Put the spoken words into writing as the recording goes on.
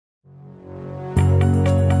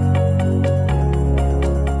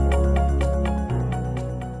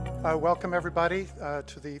Welcome everybody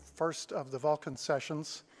to the first of the Vulkan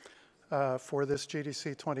sessions for this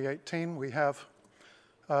GDC 2018. We have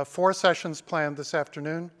 4 sessions planned this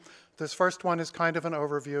afternoon. This first one is kind of an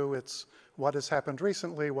overview. It's what has happened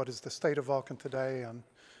recently, what is the state of Vulkan today,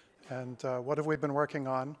 and what have we been working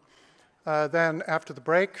on. Then after the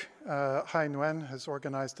break, Hai Nguyen has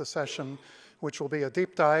organized a session which will be a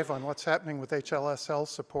deep dive on what's happening with HLSL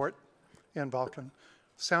support in Vulkan.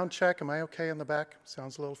 Sound check, am I okay in the back?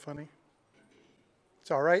 Sounds a little funny.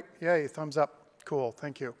 It's all right? Yay, thumbs up. Cool,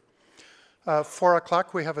 thank you. 4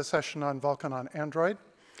 o'clock, we have a session on Vulkan on Android.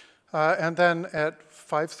 And then at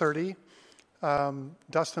 5:30,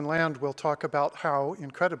 Dustin Land will talk about how,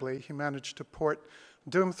 incredibly, he managed to port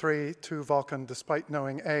Doom 3 to Vulkan despite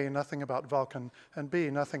knowing A, nothing about Vulkan, and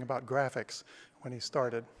B, nothing about graphics when he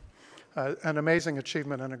started. An amazing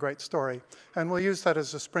achievement and a great story. And we'll use that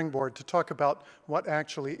as a springboard to talk about what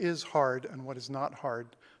actually is hard and what is not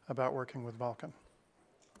hard about working with Vulkan.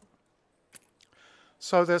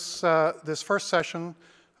 So this first session,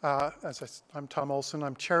 I'm Tom Olson,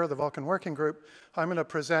 I'm chair of the Vulkan Working Group. I'm going to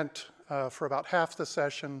present for about half the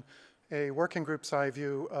session a working group's eye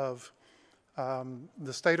view of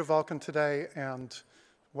the state of Vulkan today and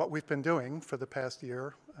what we've been doing for the past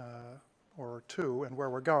year or two and where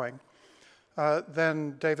we're going.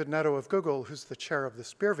 Then David Neto of Google, who's the chair of the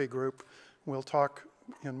SPIR-V group, will talk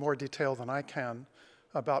in more detail than I can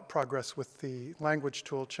about progress with the language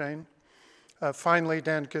tool chain. Finally,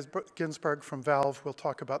 Dan Ginsburg from Valve will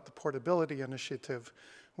talk about the portability initiative,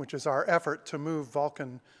 which is our effort to move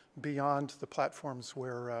Vulkan beyond the platforms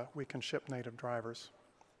where we can ship native drivers.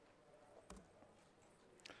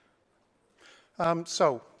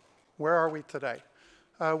 So, where are we today?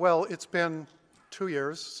 Well, it's been 2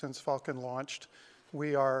 years since Vulkan launched.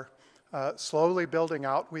 We are slowly building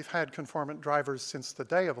out. We've had conformant drivers since the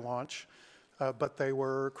day of launch, but they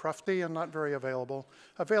were crufty and not very available.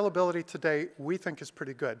 Availability today, we think, is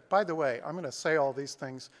pretty good. By the way, I'm going to say all these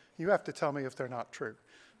things. You have to tell me if they're not true.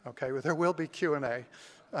 Okay, well, there will be Q&A,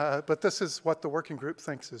 but this is what the working group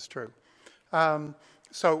thinks is true.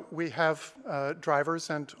 So we have drivers,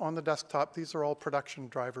 and on the desktop, these are all production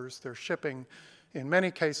drivers. They're shipping. In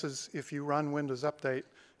many cases, if you run Windows Update,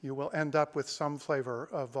 you will end up with some flavor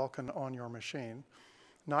of Vulkan on your machine.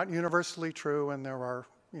 Not universally true, and there are,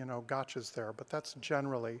 gotchas there, but that's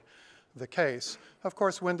generally the case. Of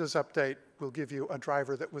course, Windows Update will give you a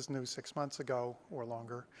driver that was new 6 months ago or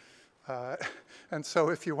longer. And so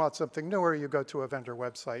if you want something newer, you go to a vendor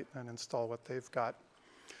website and install what they've got.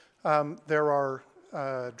 There are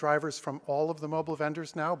drivers from all of the mobile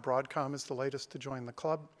vendors now. Broadcom is the latest to join the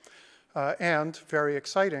club. And very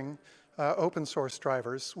exciting, open source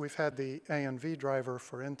drivers. We've had the A&V driver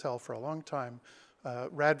for Intel for a long time.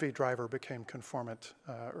 RADV driver became conformant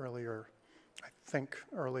earlier, I think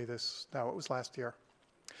it was last year.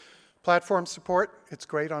 Platform support, it's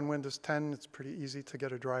great on Windows 10. It's pretty easy to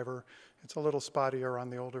get a driver. It's a little spottier on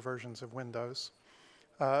the older versions of Windows.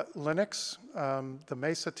 Linux, the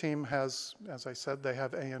Mesa team has, as I said, they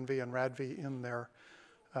have A&V and RADV in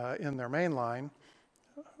their main line.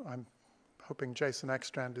 I'm hoping Jason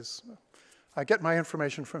Ekstrand is, I get my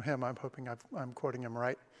information from him. I'm hoping I'm quoting him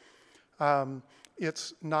right.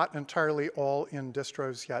 It's not entirely all in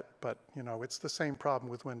distros yet, but it's the same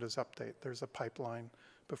problem with Windows Update. There's a pipeline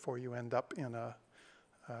before you end up in a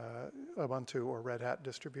Ubuntu or Red Hat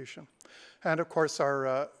distribution. And of course,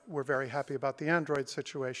 we're very happy about the Android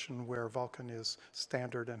situation where Vulkan is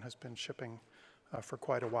standard and has been shipping for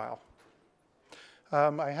quite a while.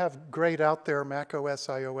 I have grayed out there Mac OS,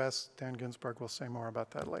 iOS. Dan Ginsburg will say more about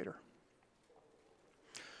that later.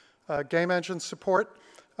 Game engine support.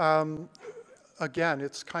 Again,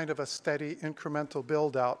 it's kind of a steady incremental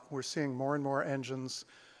build out. We're seeing more and more engines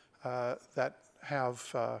that have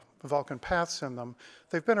Vulkan paths in them.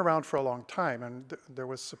 They've been around for a long time, and there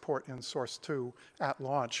was support in Source 2 at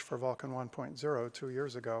launch for Vulkan 1.0 2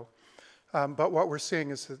 years ago. But what we're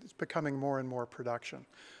seeing is that it's becoming more and more production.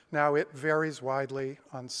 Now, it varies widely.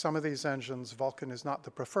 On some of these engines, Vulkan is not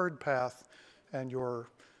the preferred path, and your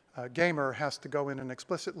gamer has to go in and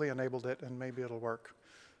explicitly enable it, and maybe it'll work,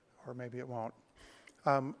 or maybe it won't.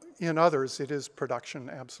 In others, it is production,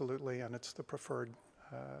 absolutely, and it's the preferred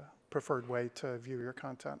way to view your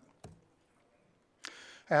content.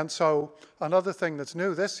 And so another thing that's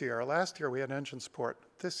new this year, last year we had engine support.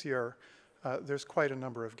 This year, there's quite a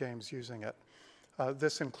number of games using it.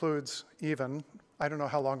 This includes even, I don't know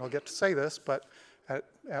how long I'll get to say this, but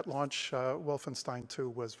at launch, Wolfenstein 2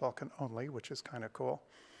 was Vulkan only, which is kind of cool.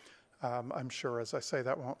 I'm sure, as I say,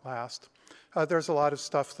 that won't last. There's a lot of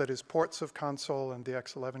stuff that is ports of console and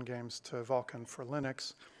DX11 games to Vulkan for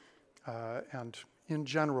Linux. And in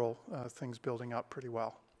general, things building up pretty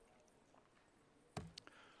well.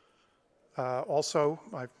 Also,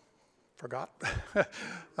 I forgot,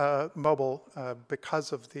 mobile,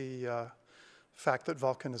 because of the fact that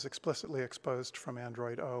Vulkan is explicitly exposed from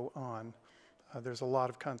Android O on, there's a lot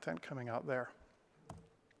of content coming out there.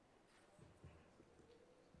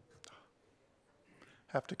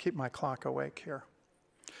 Have to keep my clock awake here.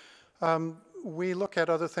 We look at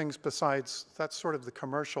other things besides, that's sort of the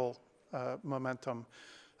commercial momentum.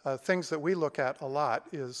 Things that we look at a lot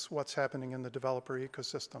is what's happening in the developer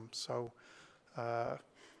ecosystem. So,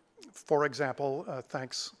 for example,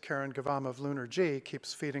 thanks, Karen Gavam of LunarG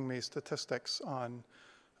keeps feeding me statistics on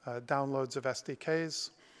downloads of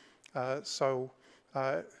SDKs.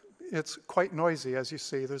 It's quite noisy, as you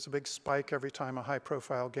see. There's a big spike every time a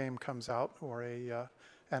high-profile game comes out, or an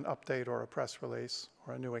update or a press release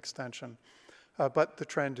or a new extension. But the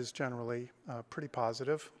trend is generally pretty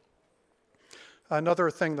positive.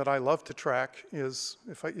 Another thing that I love to track is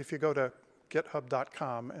if you go to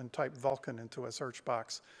github.com and type Vulkan into a search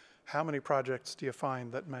box, how many projects do you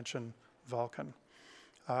find that mention Vulkan?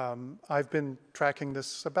 I've been tracking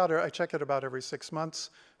this I check it about every 6 months,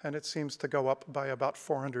 and it seems to go up by about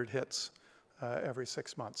 400 hits every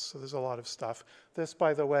 6 months. So there's a lot of stuff. This,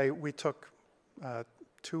 by the way, we took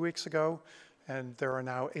 2 weeks ago, and there are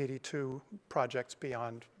now 82 projects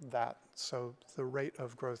beyond that. So the rate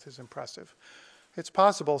of growth is impressive. It's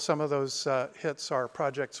possible some of those hits are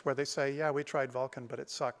projects where they say, yeah, we tried Vulkan, but it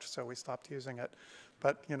sucked, so we stopped using it.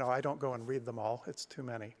 But you know, I don't go and read them all. It's too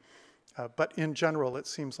many. But in general, it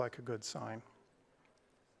seems like a good sign.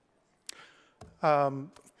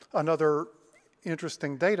 Another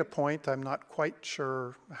interesting data point, I'm not quite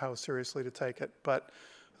sure how seriously to take it, but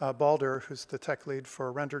Balder, who's the tech lead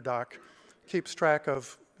for RenderDoc, keeps track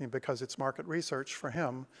of, because it's market research for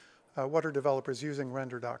him, what are developers using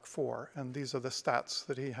RenderDoc for? And these are the stats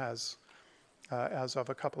that he has as of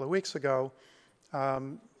a couple of weeks ago.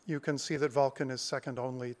 You can see that Vulkan is second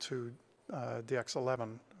only to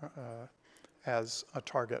DX11 as a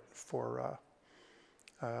target for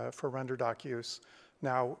RenderDoc use.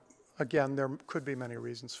 Now, again, there could be many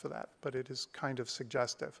reasons for that, but it is kind of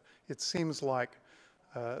suggestive. It seems like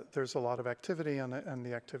there's a lot of activity, and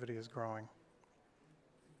the activity is growing.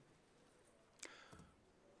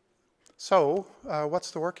 So,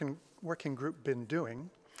 what's the working group been doing?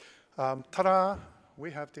 Ta-da!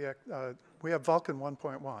 We have Vulkan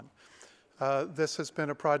 1.1. This has been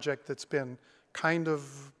a project that's been kind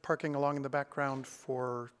of perking along in the background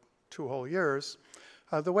for 2 whole years.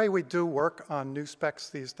 The way we do work on new specs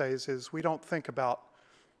these days is we don't think about,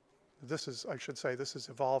 I should say this is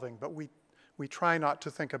evolving, but we try not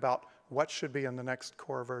to think about what should be in the next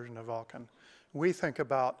core version of Vulkan. We think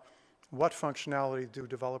about what functionality do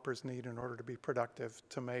developers need in order to be productive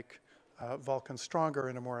to make Vulkan stronger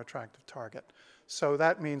and a more attractive target. So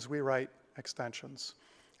that means we write extensions.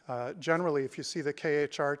 Generally, if you see the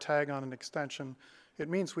KHR tag on an extension, it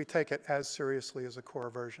means we take it as seriously as a core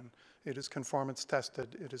version. It is conformance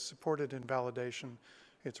tested, it is supported in validation,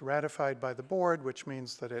 it's ratified by the board, which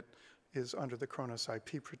means that it is under the Kronos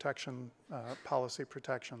IP protection, policy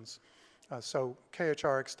protections. So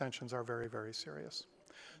KHR extensions are very, very serious.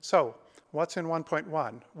 So what's in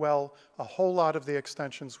 1.1? Well, a whole lot of the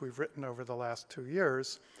extensions we've written over the last 2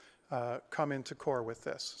 years come into core with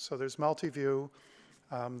this. So there's multi-view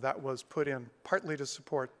that was put in partly to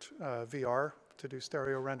support VR, to do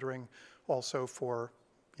stereo rendering, also for,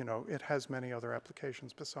 it has many other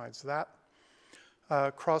applications besides that.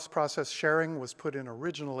 Cross-process sharing was put in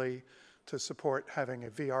originally to support having a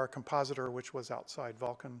VR compositor, which was outside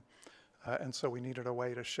Vulkan. And so we needed a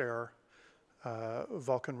way to share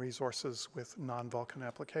Vulkan resources with non-Vulkan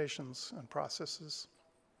applications and processes.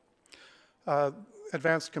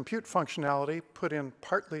 Advanced compute functionality put in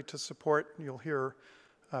partly to support, you'll hear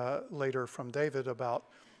later from David about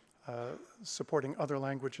supporting other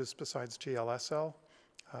languages besides GLSL,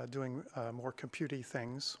 doing more compute-y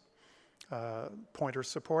things, pointer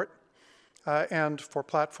support, and for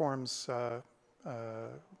platforms,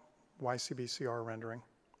 YCBCR rendering.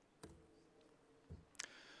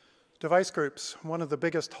 Device groups, one of the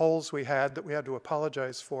biggest holes we had that we had to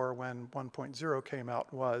apologize for when 1.0 came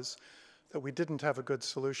out was that we didn't have a good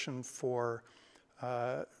solution for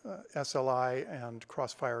SLI and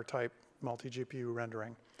crossfire type multi-GPU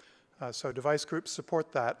rendering. So device groups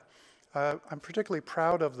support that. I'm particularly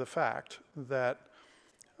proud of the fact that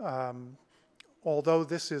although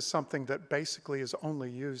this is something that basically is only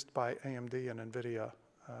used by AMD and NVIDIA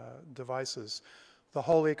devices, the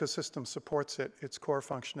whole ecosystem supports it, its core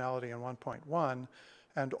functionality in 1.1,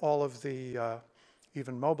 and all of the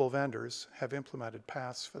even mobile vendors have implemented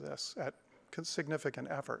paths for this at significant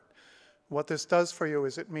effort. What this does for you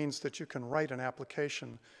is it means that you can write an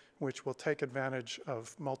application which will take advantage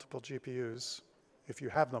of multiple GPUs, if you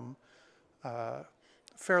have them,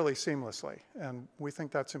 fairly seamlessly. And we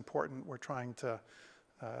think that's important. We're trying to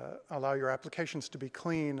allow your applications to be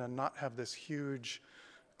clean and not have this huge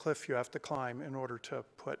cliff you have to climb in order to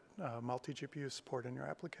put multi-GPU support in your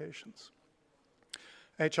applications.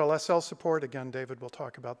 HLSL support, again, David will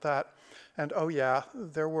talk about that. And oh yeah,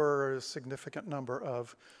 there were a significant number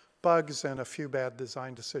of bugs and a few bad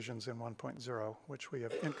design decisions in 1.0, which we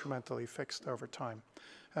have incrementally fixed over time.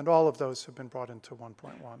 And all of those have been brought into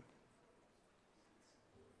 1.1.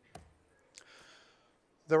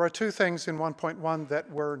 There are two things in 1.1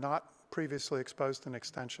 that were not previously exposed in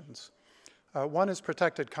extensions. One is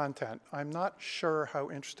protected content. I'm not sure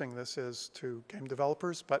how interesting this is to game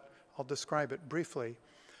developers, but I'll describe it briefly.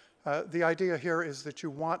 The idea here is that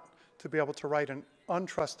you want to be able to write an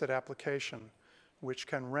untrusted application which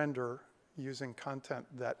can render using content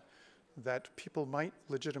that people might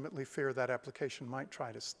legitimately fear that application might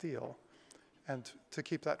try to steal, and to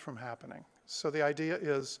keep that from happening. So the idea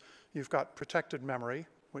is you've got protected memory,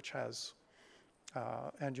 which has,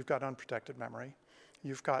 and you've got unprotected memory.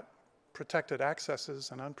 You've got protected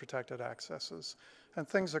accesses and unprotected accesses. And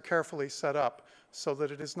things are carefully set up so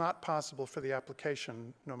that it is not possible for the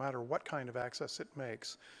application, no matter what kind of access it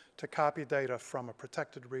makes, to copy data from a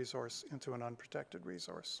protected resource into an unprotected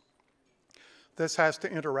resource. This has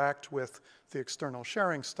to interact with the external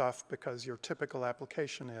sharing stuff because your typical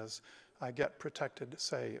application is, I get protected,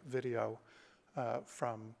 say, video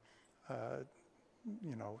from the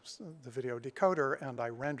video decoder, and I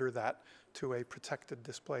render that to a protected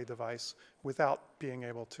display device without being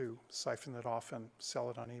able to siphon it off and sell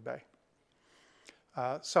it on eBay.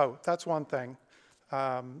 So that's one thing.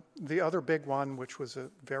 The other big one, which was a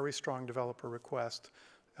very strong developer request,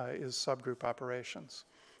 is subgroup operations.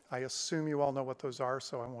 I assume you all know what those are,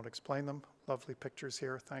 so I won't explain them. Lovely pictures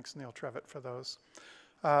here. Thanks, Neil Trevitt, for those.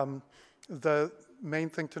 The main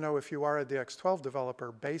thing to know if you are a DX12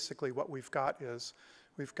 developer, basically what we've got is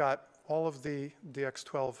we've got all of the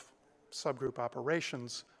DX12 subgroup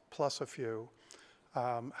operations plus a few.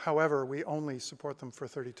 However, we only support them for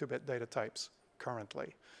 32-bit data types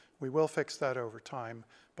currently. We will fix that over time,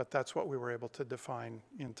 but that's what we were able to define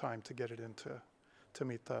in time to get it to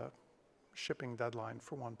meet the shipping deadline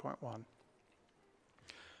for 1.1.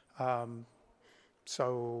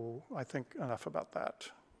 So I think enough about that.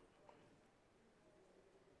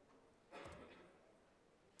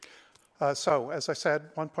 So as I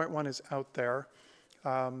said, 1.1 is out there.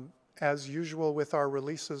 As usual with our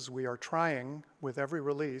releases, we are trying with every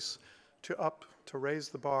release to raise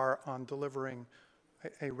the bar on delivering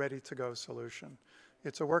a ready-to-go solution.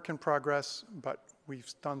 It's a work in progress, but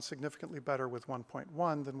we've done significantly better with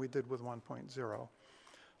 1.1 than we did with 1.0.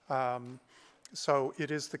 So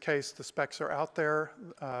it is the case, the specs are out there.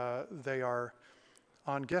 They are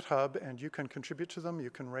on GitHub, and you can contribute to them. You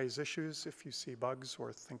can raise issues if you see bugs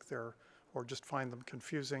or think or just find them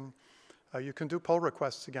confusing. You can do pull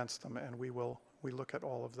requests against them, and we look at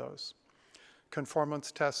all of those.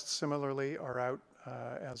 Conformance tests similarly are out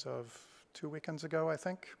as of 2 weekends ago, I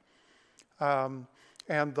think.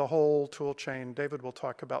 And the whole tool chain, David will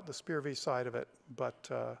talk about the SPIR-V side of it, but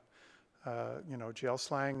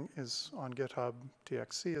GLSlang is on GitHub,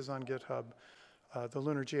 DXC is on GitHub, the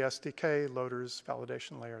LunarG SDK, loaders,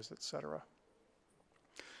 validation layers, etc.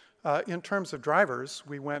 In terms of drivers,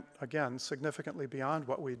 we went, again, significantly beyond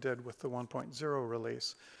what we did with the 1.0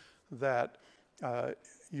 release, that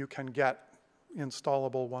you can get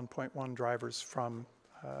installable 1.1 drivers from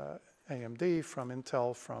AMD, from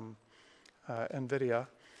Intel, from NVIDIA.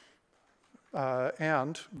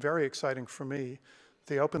 And very exciting for me,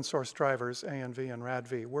 the open source drivers, ANV and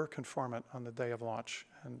RADV, were conformant on the day of launch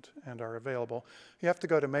and are available. You have to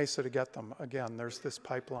go to Mesa to get them. Again, there's this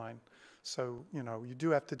pipeline. So, you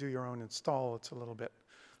do have to do your own install. It's a little bit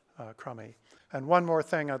crummy. And one more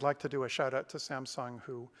thing, I'd like to do a shout out to Samsung,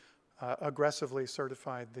 who aggressively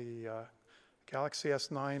certified the Galaxy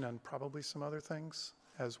S9 and probably some other things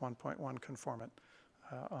as 1.1 conformant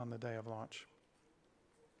on the day of launch.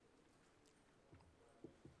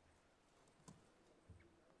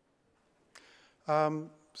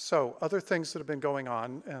 So other things that have been going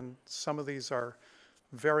on, and some of these are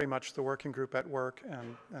very much the working group at work,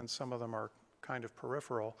 and some of them are kind of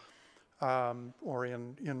peripheral or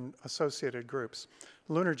in associated groups.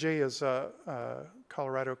 LunarG is a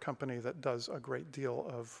Colorado company that does a great deal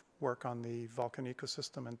of work on the Vulkan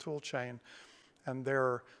ecosystem and tool chain, and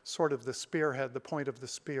they're sort of the spearhead, the point of the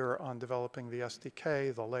spear on developing the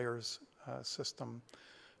SDK, the layers system,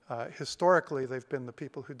 Historically, they've been the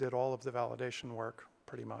people who did all of the validation work,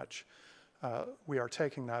 pretty much. We are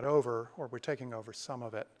taking that over, or we're taking over some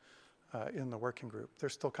of it in the working group. They're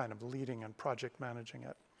still kind of leading and project managing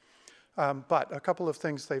it. But a couple of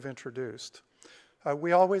things they've introduced.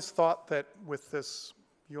 We always thought that with this,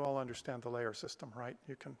 you all understand the layer system, right?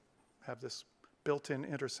 You can have this built-in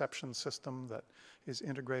interception system that is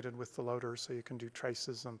integrated with the loader, so you can do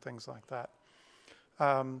traces and things like that.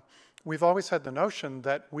 We've always had the notion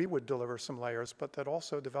that we would deliver some layers, but that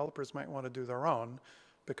also developers might want to do their own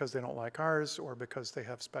because they don't like ours, or because they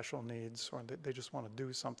have special needs, or they just want to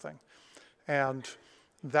do something. And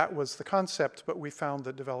that was the concept, but we found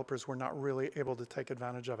that developers were not really able to take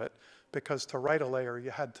advantage of it, because to write a layer,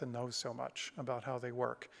 you had to know so much about how they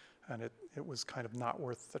work, and it was kind of not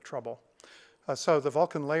worth the trouble. So the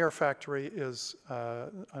Vulkan Layer Factory is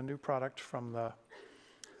a new product from the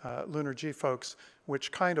LunarG folks,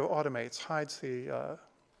 which kind of automates, hides the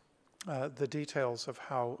details of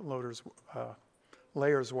how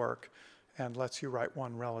layers work, and lets you write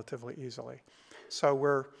one relatively easily.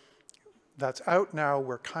 So that's out now.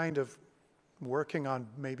 We're kind of working on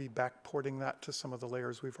maybe backporting that to some of the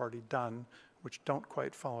layers we've already done, which don't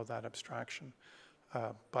quite follow that abstraction.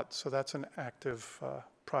 So that's an active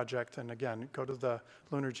project, and again, go to the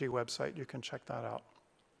LunarG website, you can check that out.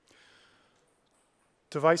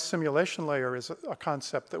 Device simulation layer is a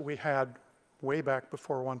concept that we had way back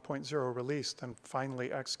before 1.0 released and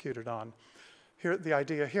finally executed on. Here, the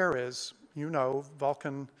idea here is,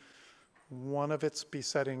 Vulkan, one of its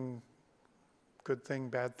besetting good thing,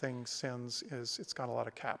 bad thing sins is it's got a lot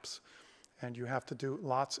of caps. And you have to do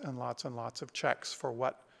lots and lots and lots of checks for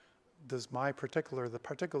what does the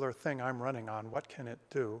particular thing I'm running on, what can it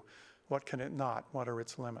do, what can it not, what are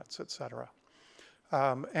its limits, et cetera.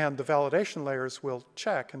 And the validation layers will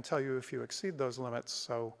check and tell you if you exceed those limits,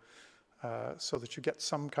 so that you get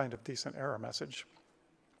some kind of decent error message.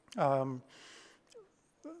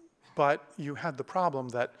 But you had the problem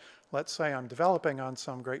that, let's say I'm developing on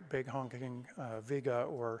some great big honking Vega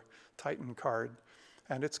or Titan card,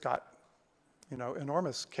 and it's got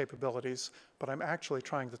enormous capabilities, but I'm actually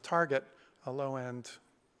trying to target a low-end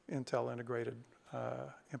Intel integrated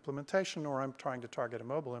implementation, or I'm trying to target a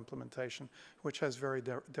mobile implementation, which has very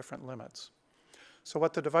different limits. So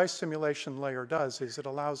what the device simulation layer does is it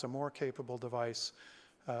allows a more capable device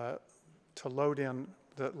to load in,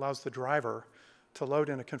 that allows the driver to load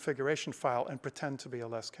in a configuration file and pretend to be a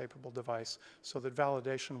less capable device, so that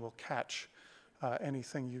validation will catch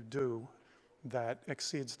anything you do that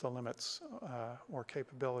exceeds the limits or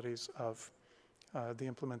capabilities of the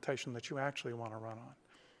implementation that you actually want to run on.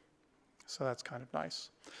 So that's kind of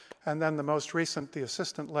nice. And then the most recent, the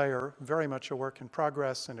assistant layer, very much a work in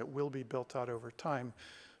progress, and it will be built out over time.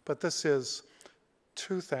 But this is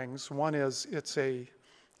two things. One is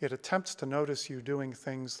it attempts to notice you doing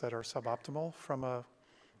things that are suboptimal from a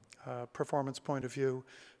performance point of view,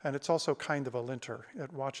 and it's also kind of a linter.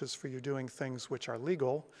 It watches for you doing things which are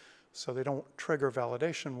legal, so they don't trigger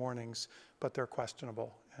validation warnings, but they're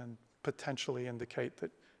questionable and potentially indicate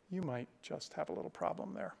that you might just have a little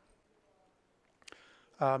problem there.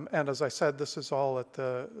 And as I said, this is all at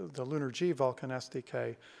the LunarG Vulkan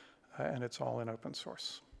SDK, and it's all in open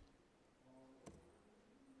source.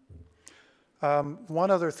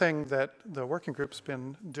 One other thing that the working group's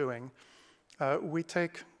been doing, we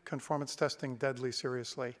take conformance testing deadly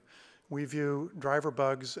seriously. We view driver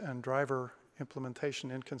bugs and driver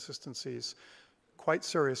implementation inconsistencies quite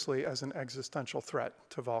seriously as an existential threat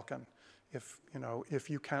to Vulkan. If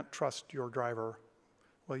you can't trust your driver,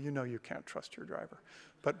 well, you can't trust your driver.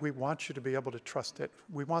 But we want you to be able to trust it.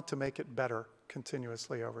 We want to make it better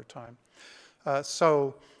continuously over time.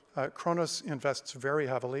 Kronos invests very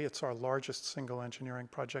heavily. It's our largest single engineering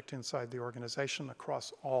project inside the organization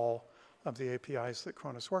across all of the APIs that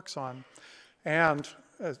Kronos works on. And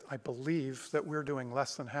I believe that we're doing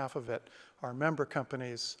less than half of it. Our member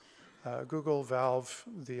companies, Google, Valve,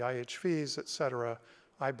 the IHVs, et cetera,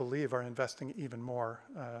 I believe are investing even more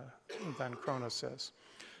than Kronos is.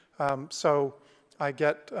 So I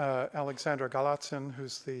get Alexandra Galatzin,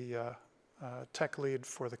 who's the tech lead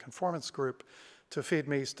for the conformance group, to feed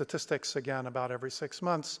me statistics again about every 6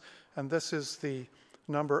 months. And this is the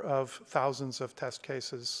number of thousands of test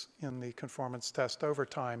cases in the conformance test over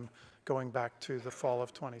time, going back to the fall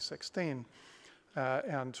of 2016.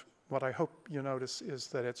 And what I hope you notice is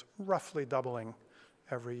that it's roughly doubling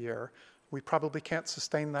every year. We probably can't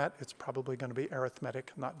sustain that. It's probably going to be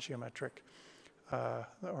arithmetic, not geometric,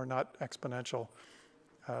 or not exponential.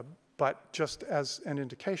 But just as an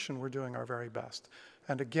indication, we're doing our very best.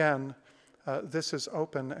 And again, this is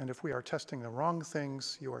open, and if we are testing the wrong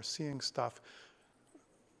things, you are seeing stuff,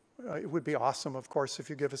 it would be awesome, of course, if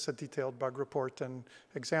you give us a detailed bug report and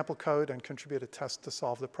example code and contribute a test to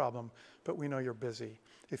solve the problem, but we know you're busy.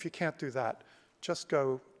 If you can't do that, just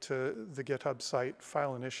go to the GitHub site,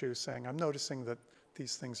 file an issue saying, I'm noticing that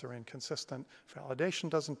these things are inconsistent. Validation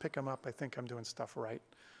doesn't pick them up. I think I'm doing stuff right.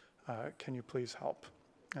 Can you please help?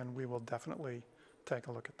 And we will definitely take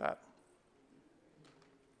a look at that.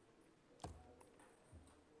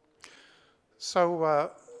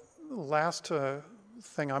 So last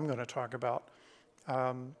thing I'm going to talk about,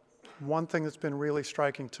 one thing that's been really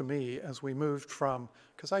striking to me as we moved from,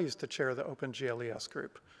 because I used to chair the OpenGLES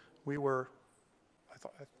group. We were,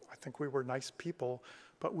 I think we were nice people,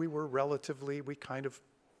 but we were relatively, we kind of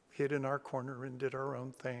hid in our corner and did our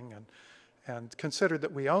own thing and considered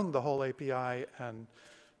that we owned the whole API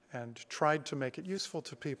and tried to make it useful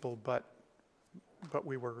to people, but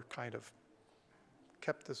we were kind of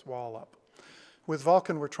kept this wall up. With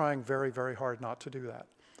Vulkan, we're trying very, very hard not to do that.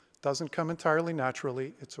 Doesn't come entirely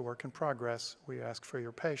naturally. It's a work in progress. We ask for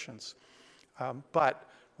your patience. But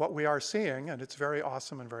what we are seeing, and it's very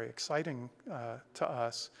awesome and very exciting to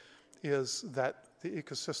us, is that the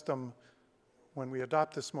ecosystem, when we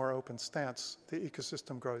adopt this more open stance, the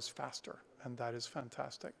ecosystem grows faster, and that is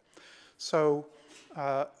fantastic. So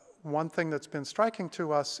one thing that's been striking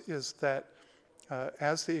to us is that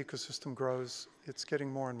as the ecosystem grows, it's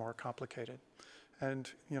getting more and more complicated.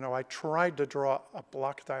 And, you know, I tried to draw a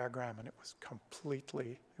block diagram, and it was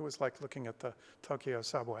completely, it was like looking at the Tokyo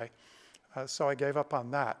subway. So I gave up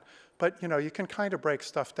on that. But, you know, you can kind of break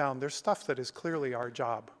stuff down. There's stuff that is clearly our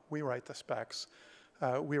job. We write the specs.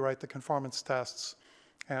 We write the conformance tests.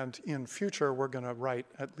 And in future, we're going to write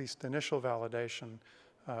at least initial validation,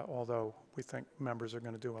 although we think members are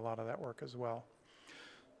going to do a lot of that work as well.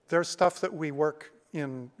 There's stuff that we work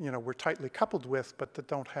in, you know, we're tightly coupled with, but that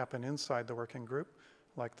don't happen inside the working group,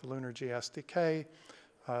 like the Lunar GSDK,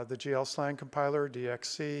 the GL Slang compiler,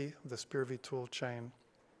 DXC, the SPIR-V tool chain.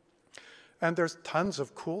 And there's tons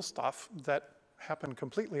of cool stuff that happen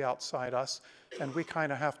completely outside us, and we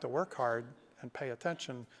kind of have to work hard and pay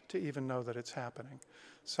attention to even know that it's happening.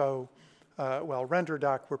 So, well,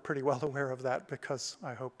 RenderDoc, we're pretty well aware of that because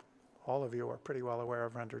I hope all of you are pretty well aware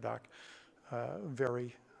of RenderDoc.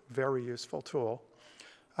 Very, very useful tool.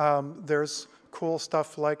 There's cool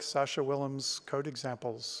stuff like Sasha Willems' code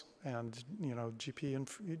examples and, you know,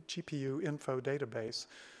 GPU info database.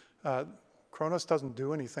 Khronos doesn't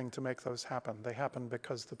do anything to make those happen. They happen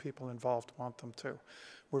because the people involved want them to.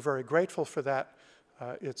 We're very grateful for that.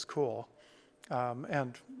 It's cool.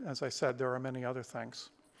 And as I said, there are many other things.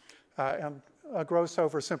 And a gross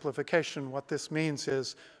oversimplification, what this means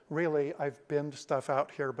is really I've binned stuff out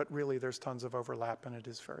here, but really there's tons of overlap and it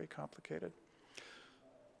is very complicated.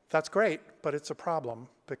 That's great, but it's a problem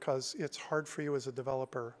because it's hard for you as a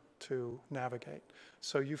developer to navigate.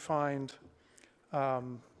 So you find,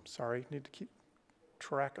 sorry, need to keep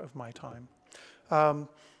track of my time.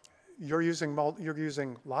 You're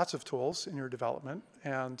using lots of tools in your development,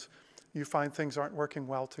 and you find things aren't working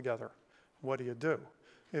well together. What do?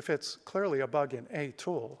 If it's clearly a bug in a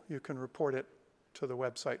tool, you can report it to the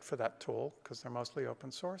website for that tool, because they're mostly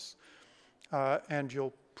open source, and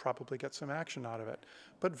you'll probably get some action out of it.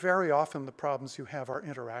 But very often the problems you have are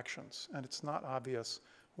interactions, and it's not obvious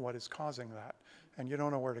what is causing that, and you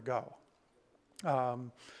don't know where to go.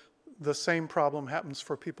 The same problem happens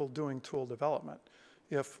for people doing tool development.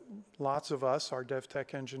 If lots of us, our dev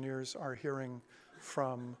tech engineers, are hearing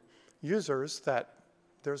from users that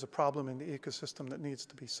there's a problem in the ecosystem that needs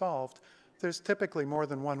to be solved, there's typically more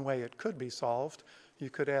than one way it could be solved. You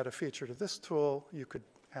could add a feature to this tool, you could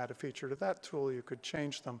add a feature to that tool, you could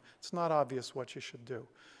change them. It's not obvious what you should do.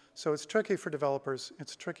 So it's tricky for developers,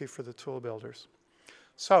 it's tricky for the tool builders.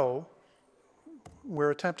 So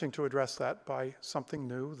we're attempting to address that by something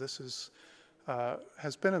new. This is,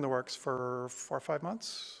 has been in the works for 4 or 5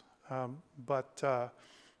 months, but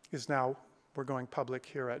is now, we're going public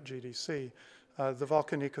here at GDC, the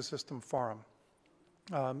Vulkan Ecosystem Forum.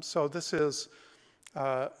 So this is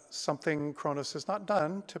something Khronos has not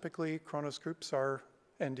done. Typically, Khronos groups are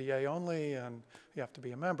NDA only, and you have to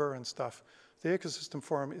be a member and stuff. The Ecosystem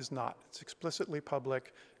Forum is not. It's explicitly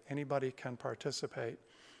public. Anybody can participate.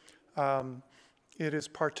 It is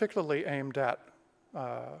particularly aimed at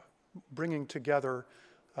bringing together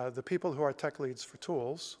the people who are tech leads for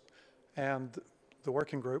tools and the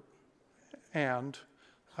working group and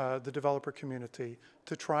the developer community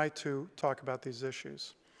to try to talk about these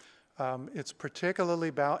issues. It's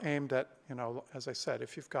particularly aimed at, you know, as I said,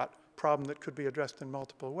 if you've got a problem that could be addressed in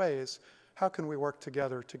multiple ways, how can we work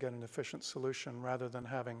together to get an efficient solution rather than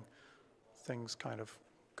having things kind of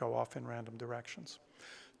go off in random directions?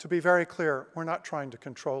 To be very clear, we're not trying to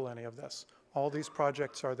control any of this. All these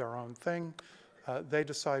projects are their own thing. They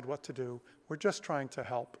decide what to do. We're just trying to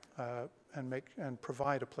help and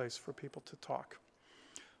provide a place for people to talk.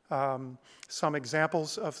 Some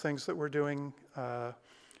examples of things that we're doing.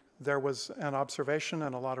 There was an observation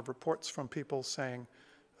and a lot of reports from people saying,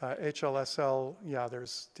 HLSL, yeah,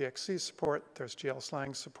 there's DXC support, there's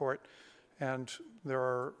GL-SLANG support, and there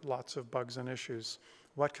are lots of bugs and issues.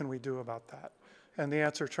 What can we do about that? And the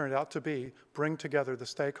answer turned out to be bring together the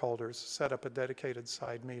stakeholders, set up a dedicated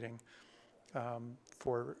side meeting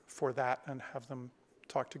for that, and have them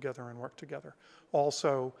talk together and work together.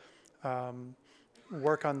 Also,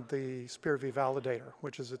 work on the SPIR-V validator,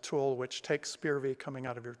 which is a tool which takes SPIR-V coming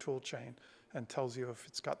out of your tool chain and tells you if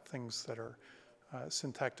it's got things that are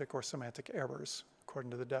syntactic or semantic errors,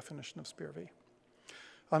 according to the definition of SPIR-V.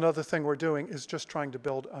 Another thing we're doing is just trying to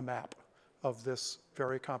build a map of this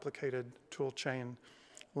very complicated tool chain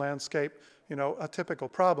landscape. You know, a typical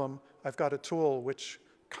problem, I've got a tool which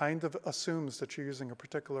kind of assumes that you're using a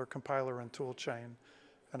particular compiler and tool chain,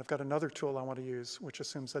 and I've got another tool I want to use which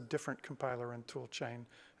assumes a different compiler and tool chain,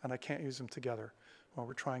 and I can't use them together. Well,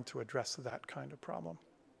 we're trying to address that kind of problem.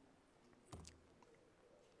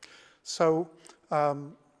 So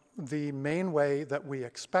the main way that we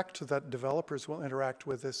expect that developers will interact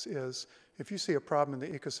with this is if you see a problem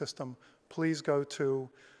in the ecosystem, please go to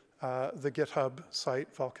the GitHub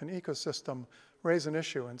site, Vulkan Ecosystem, raise an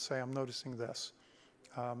issue and say, I'm noticing this.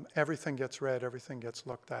 Everything gets read, everything gets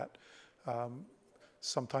looked at.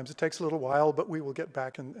 Sometimes it takes a little while, but we will get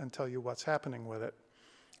back and tell you what's happening with it.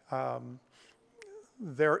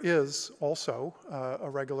 There is also a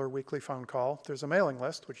regular weekly phone call. There's a mailing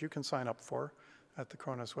list, which you can sign up for at the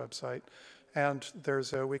Kronos website. And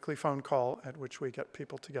there's a weekly phone call at which we get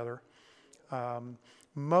people together.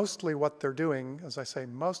 Mostly what they're doing, as I say,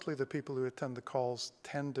 mostly the people who attend the calls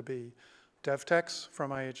tend to be dev techs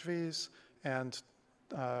from IHVs and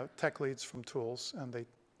tech leads from tools, and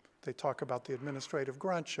they talk about the administrative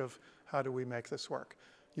grunch of how do we make this work.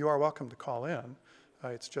 You are welcome to call in.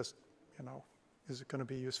 It's just, you know, is it going to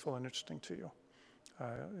be useful and interesting to you?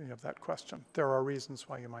 You have that question. There are reasons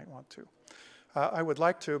why you might want to. I would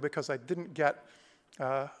like to, because I didn't get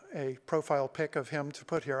a profile pic of him to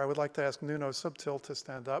put here, I would like to ask Nuno Subtil to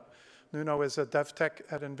stand up. Nuno is a dev tech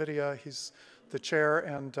at NVIDIA. He's the chair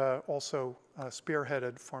and also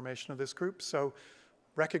spearheaded formation of this group. So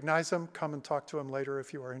recognize him, come and talk to him later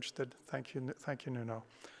if you are interested. Thank you, Nuno.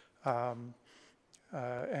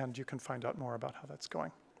 And you can find out more about how that's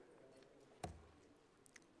going.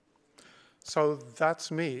 So that's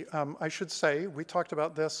me. I should say, we talked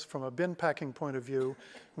about this from a bin packing point of view.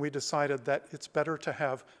 We decided that it's better to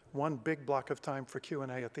have one big block of time for Q&A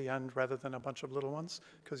at the end rather than a bunch of little ones,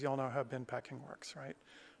 because you all know how bin packing works, right?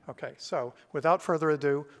 Okay, so without further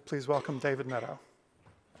ado, please welcome David Neto.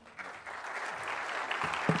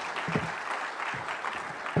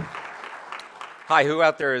 Hi, who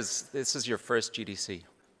out there this is your first GDC?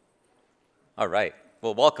 All right,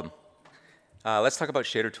 well, welcome. Let's talk about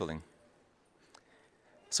shader tooling.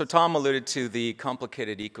 So Tom alluded to the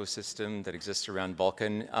complicated ecosystem that exists around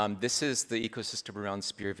Vulkan. This is the ecosystem around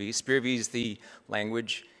SPIR-V. SPIR-V is the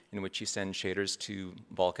language in which you send shaders to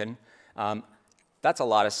Vulkan. That's a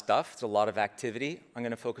lot of stuff. It's a lot of activity. I'm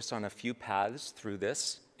going to focus on a few paths through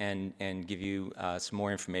this and give you some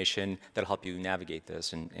more information that'll help you navigate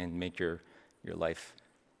this and make your life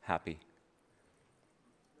happy.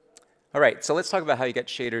 All right, so let's talk about how you get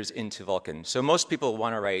shaders into Vulkan. So most people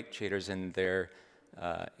want to write shaders in their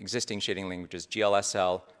existing shading languages,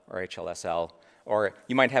 GLSL or HLSL, or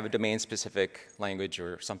you might have a domain-specific language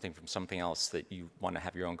or something from something else that you want to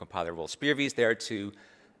have your own compiler. Well, SPIR-V is there to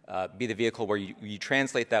be the vehicle where you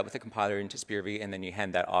translate that with a compiler into SPIR-V, and then you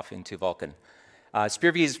hand that off into Vulkan.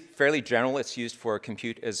 SPIR-V is fairly general. It's used for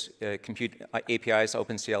compute APIs.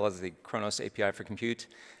 OpenCL is the Kronos API for compute.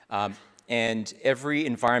 And every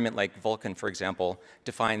environment like Vulkan, for example,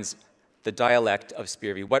 defines the dialect of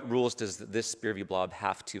SPIR-V. What rules does this SPIR-V blob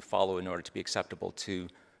have to follow in order to be acceptable to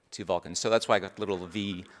Vulkan? So that's why I got little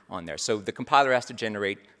v on there. So the compiler has to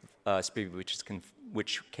generate SPIR-V,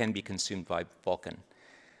 which can be consumed by Vulkan.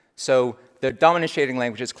 So the dominant shading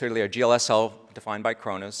languages clearly are GLSL, defined by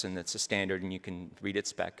Kronos, and it's a standard, and you can read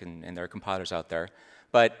its spec, and there are compilers out there.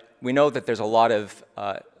 But we know that there's a lot of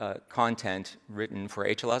content written for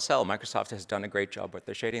HLSL. Microsoft has done a great job with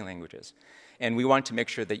their shading languages. And we want to make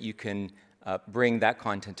sure that you can bring that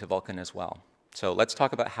content to Vulkan as well. So let's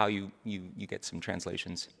talk about how you get some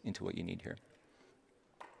translations into what you need here.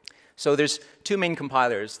 So there's two main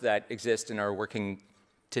compilers that exist and are working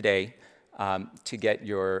today to get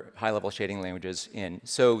your high-level shading languages in.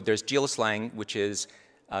 So there's GL-SLANG, which is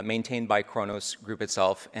maintained by Kronos Group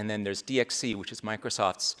itself. And then there's DXC, which is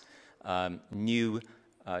Microsoft's new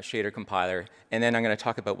shader compiler. And then I'm going to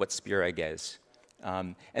talk about what SPIR-V is.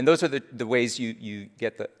 And those are the ways you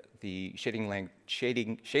get the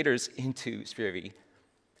shaders into SPIR-V.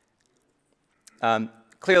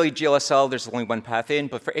 Clearly, GLSL, there's only one path in,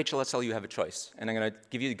 but for HLSL, you have a choice. And I'm going to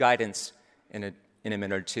give you guidance in a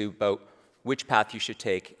minute or two about which path you should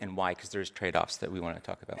take and why, because there's trade-offs that we want to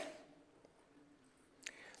talk about.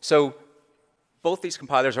 So both these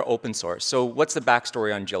compilers are open source. So what's the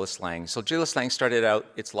backstory on GLSlang? So GLSlang started out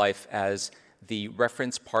its life as the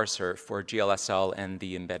reference parser for GLSL and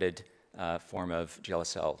the embedded form of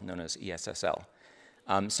GLSL, known as ESSL.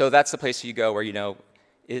 So that's the place you go where you know,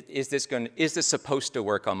 is this supposed to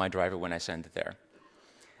work on my driver when I send it there?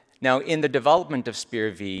 Now, in the development of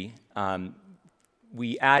SPIR-V,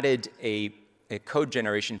 we added a code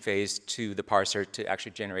generation phase to the parser to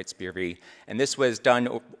actually generate SPIR-V. And this was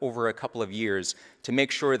done over a couple of years to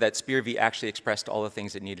make sure that SPIR-V actually expressed all the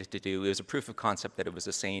things it needed to do. It was a proof of concept that it was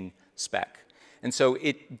a sane spec. And so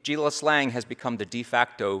GLSlang has become the de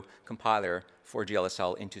facto compiler for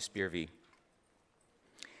GLSL into SPIR-V.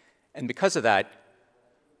 And because of that,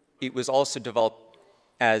 it was also developed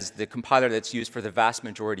as the compiler that's used for the vast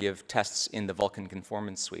majority of tests in the Vulkan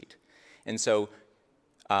conformance suite. And so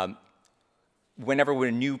whenever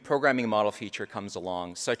a new programming model feature comes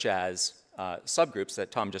along, such as subgroups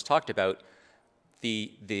that Tom just talked about,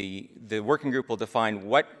 the working group will define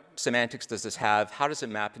what semantics does this have, how does it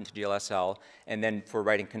map into GLSL, and then for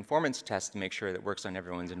writing conformance tests to make sure that it works on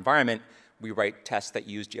everyone's environment, we write tests that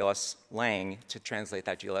use GLSlang to translate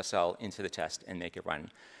that GLSL into the test and make it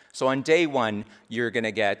run. So on day one, you're going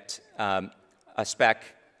to get a spec,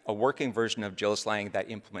 a working version of GLSlang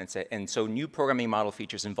that implements it. And so new programming model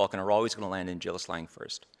features in Vulkan are always going to land in GLSlang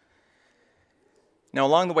first. Now,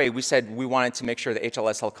 along the way, we said we wanted to make sure that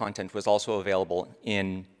HLSL content was also available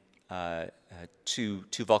in to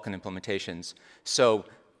Vulkan implementations. So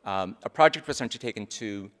a project was undertaken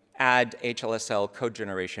to add HLSL code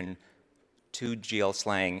generation to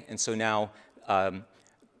GLSlang. And so now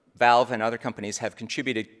Valve and other companies have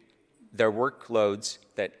contributed their workloads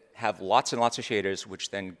that have lots and lots of shaders,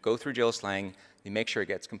 which then go through GLSlang, they make sure it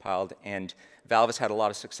gets compiled, and Valve has had a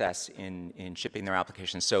lot of success in shipping their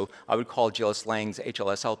applications. So I would call GLSlang's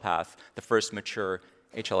HLSL path the first mature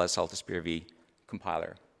HLSL to SPIR-V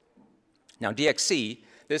compiler. Now DXC,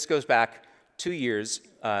 this goes back 2 years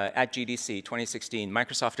at GDC 2016.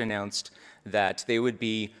 Microsoft announced that they would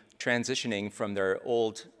be transitioning from their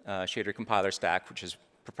old shader compiler stack, which is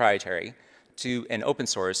proprietary, to an open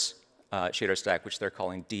source shader stack, which they're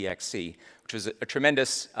calling DXC, which was a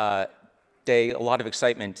tremendous day, a lot of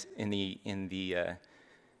excitement in the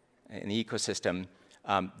ecosystem.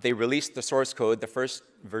 They released the source code, the first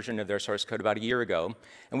version of their source code, about a year ago,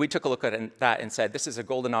 and we took a look at that and said, this is a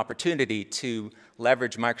golden opportunity to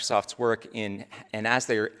leverage Microsoft's work in, and as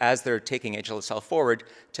they're taking HLSL forward,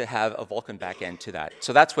 to have a Vulkan backend to that.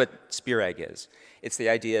 So that's what SPIR-V is. It's the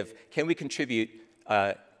idea of, can we contribute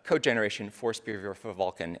code generation for SPIR-V or for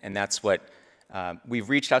Vulkan? And that's what we've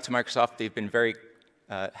reached out to Microsoft. They've been very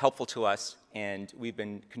helpful to us, and we've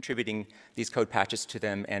been contributing these code patches to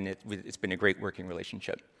them, and it's been a great working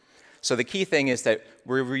relationship. So the key thing is that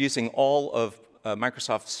we're using all of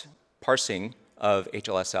Microsoft's parsing of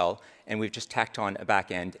HLSL, and we've just tacked on a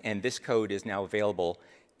backend, and this code is now available,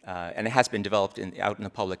 and it has been developed out in the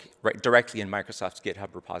public directly in Microsoft's GitHub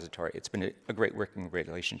repository. It's been a great working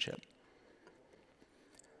relationship.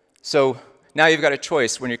 So now you've got a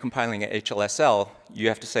choice when you're compiling an HLSL. You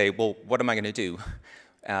have to say, well, what am I going to do?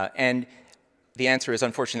 And the answer is,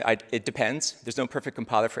 unfortunately, it depends. There's no perfect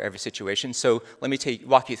compiler for every situation. So let me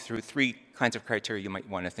walk you through 3 kinds of criteria you might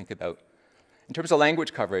want to think about. In terms of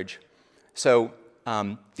language coverage, so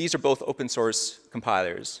these are both open source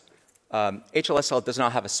compilers. HLSL does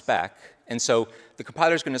not have a spec. And so the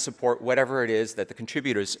compiler is going to support whatever it is that the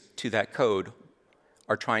contributors to that code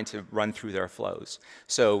are trying to run through their flows.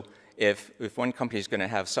 So if one company is going to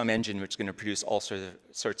have some engine which is going to produce all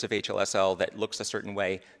sorts of HLSL that looks a certain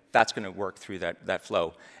way, that's going to work through that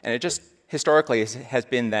flow. And it just historically has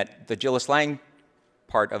been that the GLSlang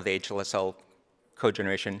part of the HLSL code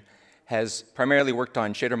generation has primarily worked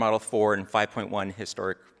on Shader Model 4 and 5.1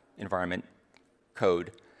 historic environment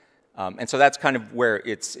code. And so that's kind of where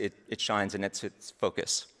it shines and it's its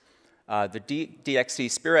focus. The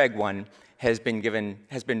DXC SPIR-V one has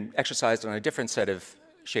been exercised on a different set of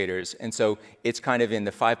shaders, and so it's kind of in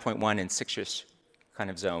the 5.1 and 6-ish kind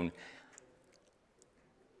of zone.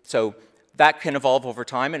 So that can evolve over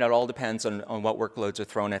time, and it all depends on what workloads are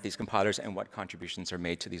thrown at these compilers and what contributions are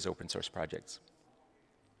made to these open source projects.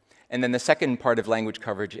 And then the second part of language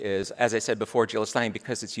coverage is, as I said before, GLSlang,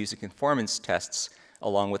 because it's using conformance tests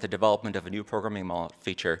along with the development of a new programming model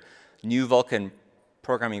feature, new Vulkan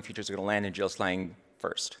programming features are going to land in GLSlang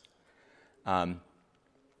first.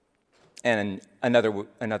 And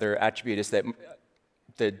another attribute is that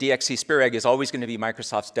the DXC SPIR-V is always going to be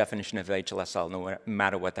Microsoft's definition of HLSL, no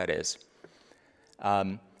matter what that is.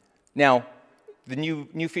 Now, the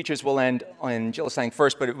new features will land on GLSlang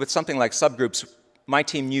first, but with something like subgroups, my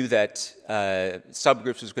team knew that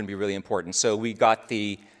subgroups was going to be really important. So we got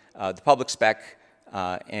the public spec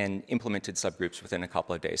and implemented subgroups within a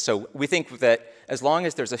couple of days. So we think that as long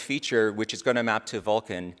as there's a feature which is going to map to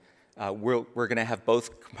Vulkan, we're going to have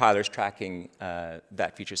both compilers tracking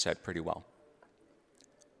that feature set pretty well.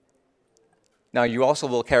 Now, you also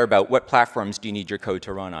will care about what platforms do you need your code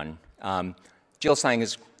to run on. GLSlang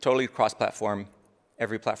is totally cross-platform.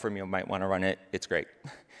 Every platform you might want to run it, it's great.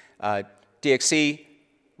 DXC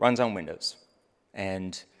runs on Windows.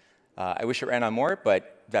 And I wish it ran on more,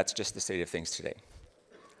 but that's just the state of things today.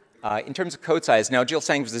 In terms of code size, now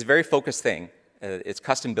GLSlang is this very focused thing. It's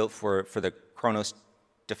custom built for the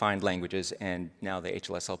Chronos-defined languages and now the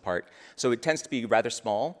HLSL part. So it tends to be rather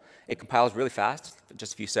small. It compiles really fast,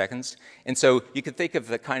 just a few seconds. And so you can think of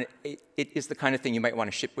the kind of, it is the kind of thing you might want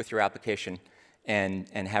to ship with your application and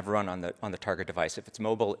have run on the target device. If it's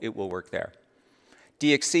mobile, it will work there.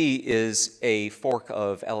 DXC is a fork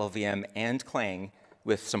of LLVM and Clang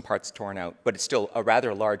with some parts torn out, but it's still a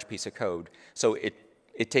rather large piece of code. So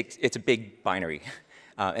it's a big binary.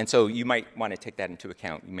 And so you might want to take that into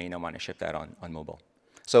account. You may not want to ship that on mobile.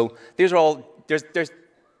 So these are all, there's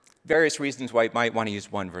various reasons why you might want to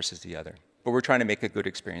use one versus the other. But we're trying to make a good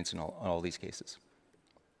experience in all these cases.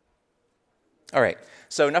 All right,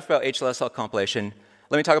 so enough about HLSL compilation.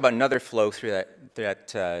 Let me talk about another flow through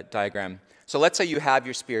that diagram. So let's say you have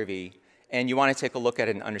your SPIR-V, and you want to take a look at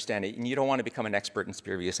it and understand it, and you don't want to become an expert in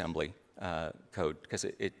SPIR-V assembly code, because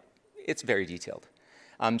it's very detailed.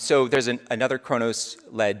 So there's another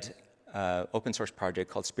Chronos-led open source project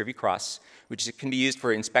called SPIR-V Cross, which can be used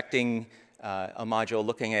for inspecting a module,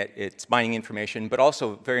 looking at its binding information, but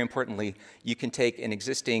also, very importantly, you can take an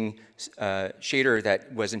existing shader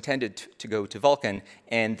that was intended to go to Vulkan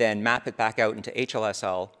and then map it back out into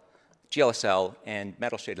HLSL, GLSL, and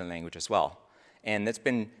metal shading language as well. And that's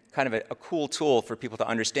been kind of a cool tool for people to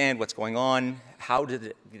understand what's going on. How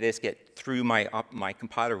did this get through my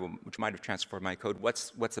compiler, which might have transformed my code? What's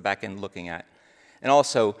the backend looking at? And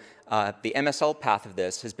also, the MSL path of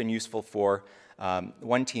this has been useful for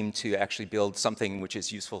one team to actually build something which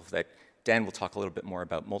is useful that Dan will talk a little bit more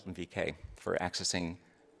about, Molten VK, for accessing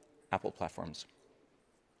Apple platforms.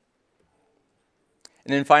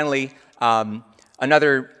 And then finally,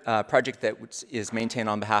 another project that is maintained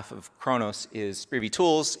on behalf of Chronos is SPIR-V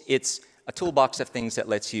Tools. It's a toolbox of things that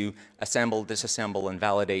lets you assemble, disassemble, and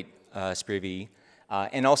validate SPIR-V.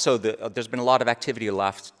 And also, there's been a lot of activity the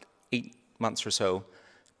last 8 months or so,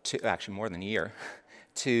 actually more than a year,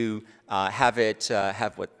 to have it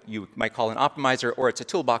have what you might call an optimizer, or it's a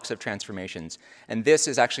toolbox of transformations. And this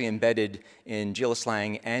is actually embedded in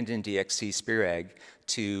GLSlang and in DXC SPIR-V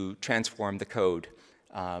to transform the code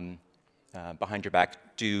behind your back,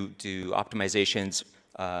 do optimizations,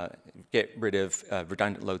 get rid of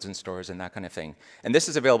redundant loads and stores and that kind of thing. And this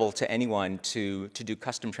is available to anyone to do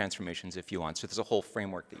custom transformations if you want. So there's a whole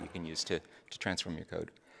framework that you can use to transform your code.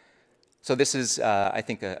 So this is, I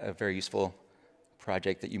think, a very useful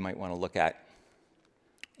project that you might want to look at.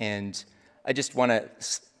 And I just want to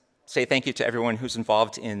say thank you to everyone who's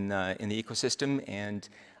involved in the ecosystem. And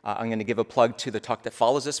I'm going to give a plug to the talk that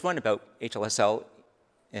follows this one about HLSL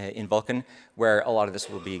in Vulkan, where a lot of this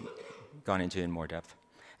will be gone into in more depth.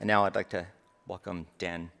 And now I'd like to welcome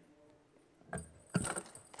Dan.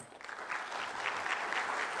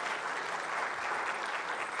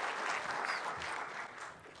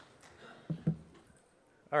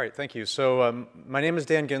 All right, thank you. So my name is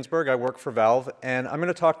Dan Ginsburg. I work for Valve, and I'm going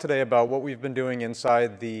to talk today about what we've been doing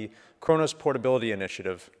inside the Chronos Portability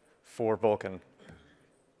Initiative for Vulkan.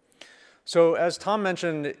 So as Tom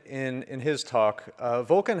mentioned in his talk,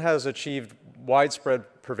 Vulkan has achieved widespread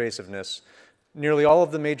pervasiveness. Nearly all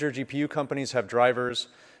of the major GPU companies have drivers.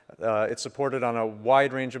 It's supported on a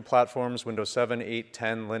wide range of platforms: Windows 7, 8,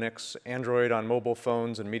 10, Linux, Android on mobile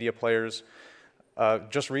phones and media players.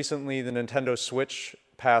 Just recently, the Nintendo Switch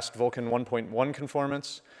passed Vulkan 1.1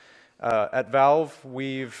 conformance. At Valve,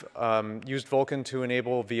 we've used Vulkan to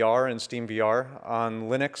enable VR and Steam VR. On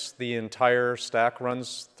Linux, the entire stack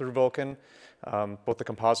runs through Vulkan, both the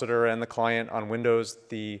compositor and the client. On Windows,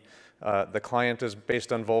 the client is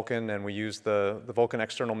based on Vulkan, and we use the Vulkan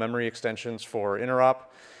external memory extensions for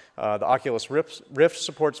interop. The Oculus Rift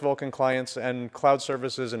supports Vulkan clients, and cloud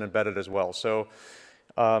services and embedded as well. So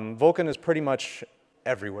Vulkan is pretty much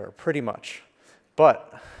everywhere, pretty much.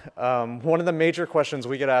 But one of the major questions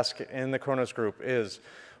we get asked in the Kronos group is,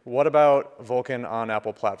 what about Vulkan on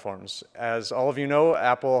Apple platforms? As all of you know,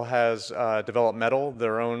 Apple has developed Metal,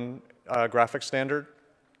 their own graphics standard.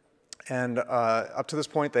 And up to this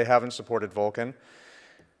point, they haven't supported Vulkan.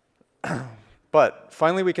 But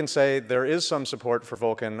finally, we can say there is some support for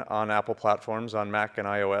Vulkan on Apple platforms, on Mac and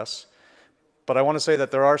iOS. But I want to say that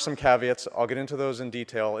there are some caveats. I'll get into those in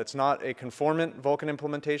detail. It's not a conformant Vulkan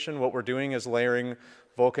implementation. What we're doing is layering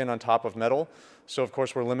Vulkan on top of Metal. So of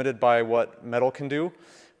course, we're limited by what Metal can do.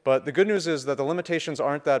 But the good news is that the limitations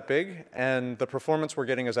aren't that big, and the performance we're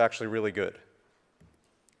getting is actually really good.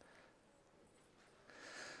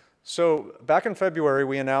 So back in February,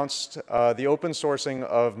 we announced the open sourcing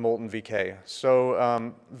of Molten VK.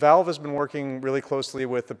 So Valve has been working really closely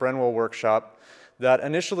with the Brenwell workshop that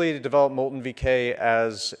initially developed Molten VK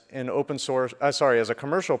as an open source, as a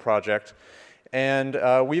commercial project, and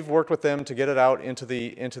we've worked with them to get it out into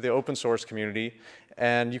the open source community.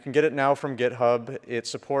 And you can get it now from GitHub. It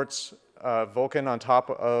supports Vulkan on top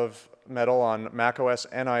of Metal on macOS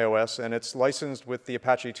and iOS, and it's licensed with the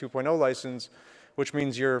Apache 2.0 license, which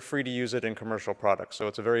means you're free to use it in commercial products. So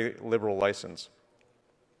it's a very liberal license.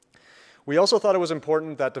 We also thought it was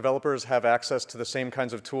important that developers have access to the same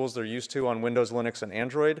kinds of tools they're used to on Windows, Linux, and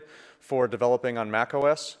Android for developing on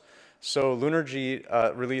macOS. So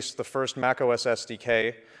LunarG released the first macOS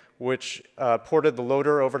SDK, which ported the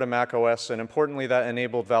loader over to macOS, and importantly, that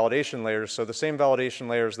enabled validation layers. So the same validation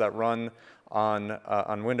layers that run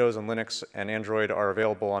on Windows and Linux and Android are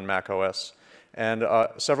available on macOS. And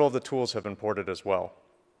several of the tools have been ported as well.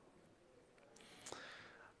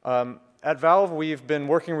 At Valve, we've been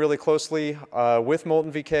working really closely with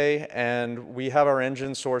Molten VK, and we have our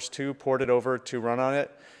engine Source 2 ported over to run on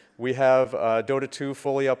it. We have Dota 2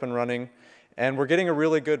 fully up and running, and we're getting a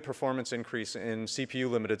really good performance increase in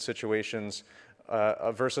CPU-limited situations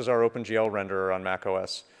versus our OpenGL renderer on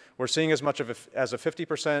macOS. We're seeing as much as a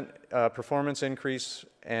 50% performance increase,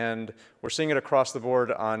 and we're seeing it across the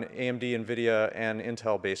board on AMD, NVIDIA, and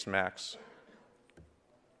Intel-based Macs.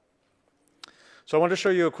 So I wanted to show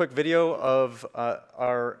you a quick video of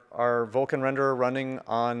our Vulkan renderer running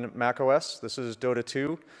on macOS. This is Dota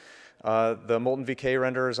 2. The Molten VK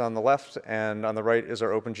renderer is on the left, and on the right is our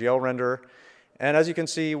OpenGL renderer. And as you can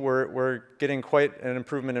see, we're getting quite an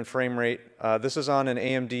improvement in frame rate. This is on an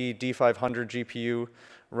AMD D500 GPU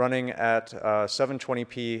running at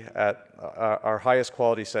 720p at our highest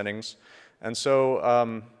quality settings. And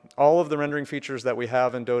so all of the rendering features that we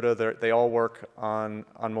have in Dota, they all work on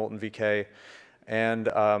Molten VK. And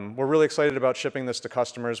we're really excited about shipping this to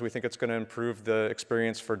customers. We think it's going to improve the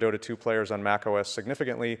experience for Dota 2 players on macOS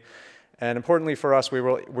significantly. And importantly for us, we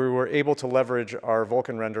were able to leverage our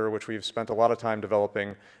Vulkan renderer, which we've spent a lot of time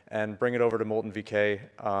developing, and bring it over to Molten VK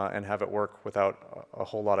and have it work without a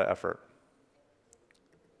whole lot of effort.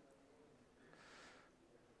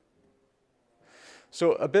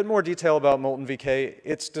 So a bit more detail about Molten VK.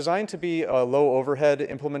 It's designed to be a low overhead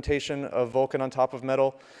implementation of Vulkan on top of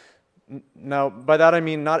Metal. Now, by that I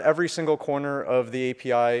mean not every single corner of the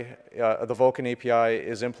API, the Vulkan API,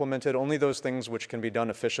 is implemented. Only those things which can be done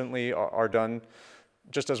efficiently are done.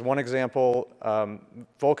 Just as one example,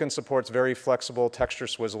 Vulkan supports very flexible texture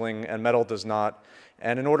swizzling, and Metal does not.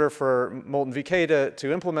 And in order for Molten VK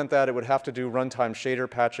to implement that, it would have to do runtime shader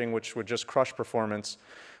patching, which would just crush performance.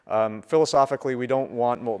 Philosophically, we don't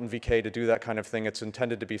want Molten VK to do that kind of thing. It's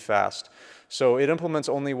intended to be fast. So it implements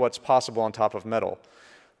only what's possible on top of Metal.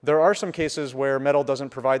 There are some cases where Metal doesn't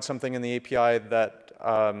provide something in the API that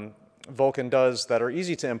Vulkan does that are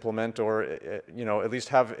easy to implement, or at least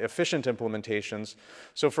have efficient implementations.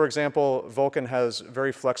 So for example, Vulkan has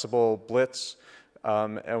very flexible blitz.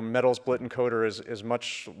 And Metal's blit encoder is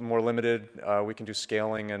much more limited. We can do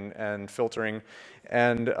scaling and filtering.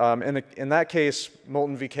 And in that case,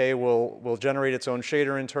 Molten VK will generate its own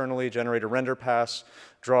shader internally, generate a render pass,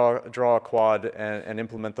 draw a quad, and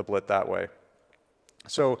implement the blit that way.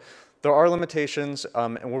 So there are limitations,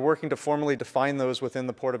 and we're working to formally define those within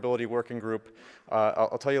the portability working group.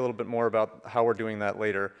 I'll tell you a little bit more about how we're doing that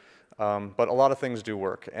later. But a lot of things do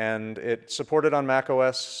work. And it's supported on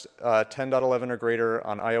macOS 10.11 or greater,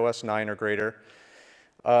 on iOS 9 or greater.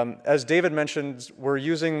 As David mentioned, we're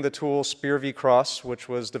using the tool SPIR-V Cross, which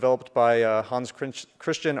was developed by Hans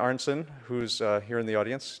Christian Arntzen, who's here in the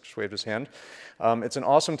audience, just waved his hand. It's an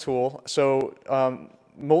awesome tool. So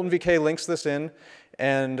Molten VK links this in.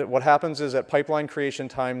 And what happens is at pipeline creation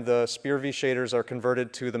time, the SPIR-V shaders are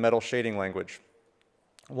converted to the Metal shading language.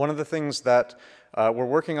 One of the things that We're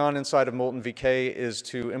working on inside of Molten VK is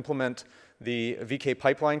to implement the VK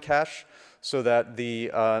pipeline cache so that the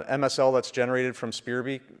MSL that's generated from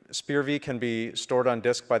SPIR-V can be stored on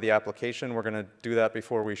disk by the application. We're going to do that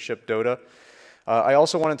before we ship DOTA. I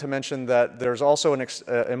also wanted to mention that there's also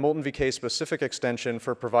a Molten VK specific extension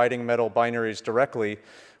for providing metal binaries directly,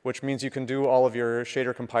 which means you can do all of your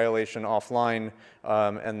shader compilation offline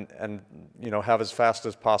and have as fast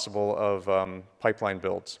as possible of pipeline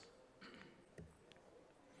builds.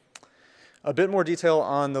 A bit more detail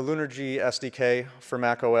on the LunarG SDK for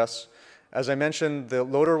macOS. As I mentioned, the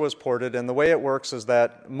loader was ported, and the way it works is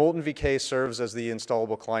that Molten VK serves as the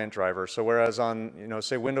installable client driver. So whereas on,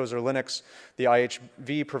 say Windows or Linux, the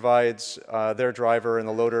IHV provides their driver and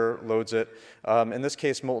the loader loads it, in this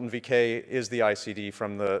case, Molten VK is the ICD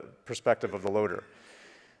from the perspective of the loader.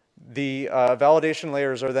 The validation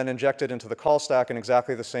layers are then injected into the call stack in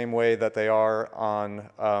exactly the same way that they are on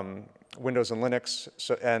Windows and Linux,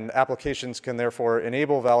 and applications can therefore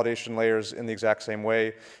enable validation layers in the exact same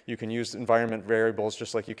way. You can use environment variables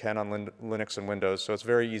just like you can on Linux and Windows, so it's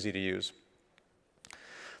very easy to use.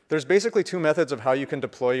 There's basically two methods of how you can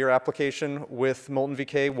deploy your application with Molten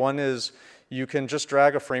VK. One is you can just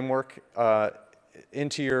drag a framework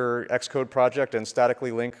into your Xcode project and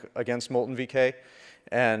statically link against Molten VK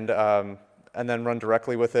and then run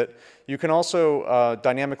directly with it. You can also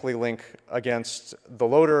dynamically link against the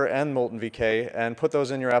loader and Molten VK and put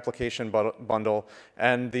those in your application bundle,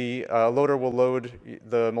 and the loader will load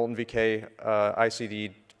the Molten VK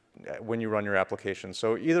ICD when you run your application.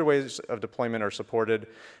 So either ways of deployment are supported,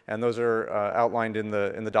 and those are outlined in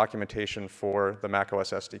the documentation for the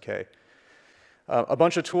macOS SDK. A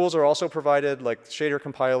bunch of tools are also provided, like shader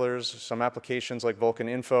compilers, some applications like Vulkan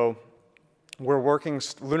Info.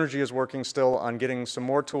 LunarG is working still on getting some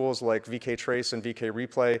more tools like VK Trace and VK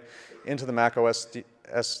Replay into the macOS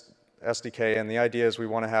SDK, and the idea is we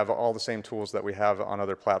want to have all the same tools that we have on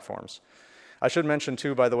other platforms. I should mention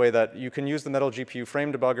too, by the way, that you can use the Metal GPU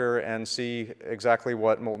frame debugger and see exactly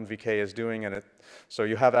what Molten VK is doing, and so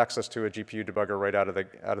you have access to a GPU debugger right out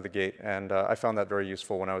of the gate, and I found that very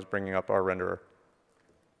useful when I was bringing up our renderer.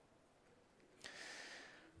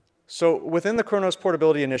 So within the Khronos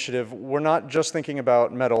Portability Initiative, we're not just thinking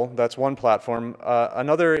about Metal. That's one platform.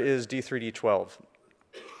 Another is D3D12.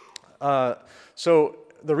 So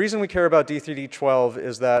the reason we care about D3D12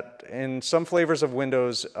 is that in some flavors of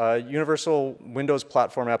Windows, Universal Windows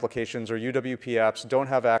Platform applications, or UWP apps, don't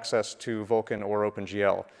have access to Vulkan or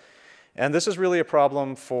OpenGL. And this is really a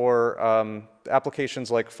problem for applications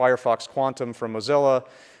like Firefox Quantum from Mozilla,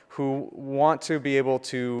 who want to be able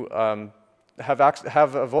to have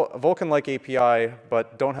a Vulkan-like API,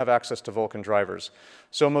 but don't have access to Vulkan drivers.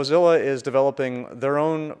 So Mozilla is developing their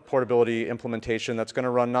own portability implementation that's going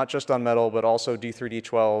to run not just on Metal, but also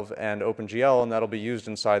D3D12 and OpenGL, and that'll be used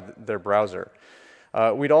inside their browser.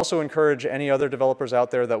 We'd also encourage any other developers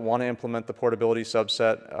out there that want to implement the portability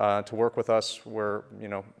subset to work with us. We're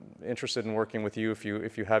interested in working with you if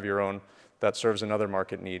you have your own that serves another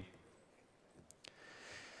market need.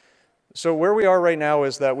 So where we are right now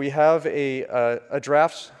is that we have a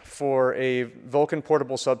draft for a Vulkan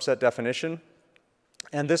portable subset definition,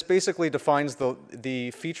 and this basically defines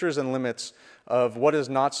the features and limits of what is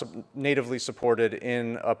not natively supported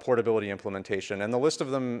in a portability implementation. And the list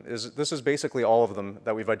of them this is basically all of them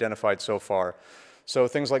that we've identified so far. So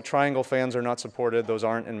things like triangle fans are not supported, those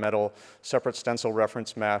aren't in Metal, separate stencil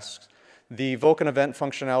reference masks. The Vulkan event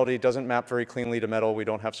functionality doesn't map very cleanly to Metal, we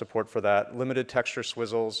don't have support for that. Limited texture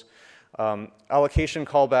swizzles. Allocation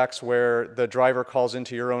callbacks where the driver calls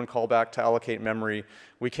into your own callback to allocate memory.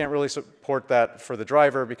 We can't really support that for the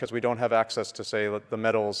driver because we don't have access to, say, the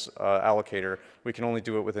Metal's allocator. We can only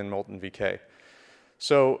do it within Molten VK.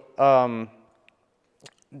 So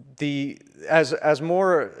as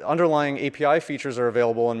more underlying API features are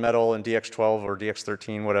available in Metal and DX12 or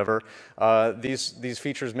DX13, whatever, these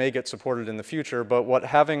features may get supported in the future, but what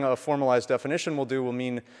having a formalized definition will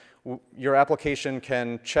mean your application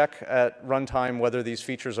can check at runtime whether these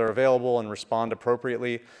features are available and respond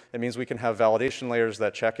appropriately. It means we can have validation layers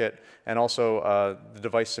that check it, and also the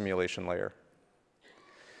device simulation layer.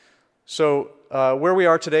 So where we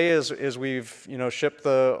are today is we've shipped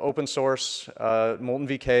the open source Molten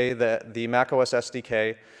VK, the macOS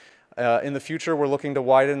SDK. In the future, we're looking to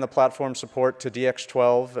widen the platform support to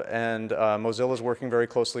DX12, and Mozilla is working very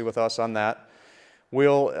closely with us on that.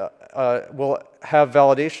 We'll have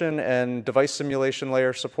validation and device simulation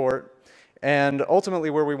layer support. And ultimately,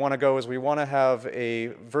 where we want to go is we want to have a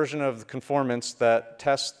version of the conformance that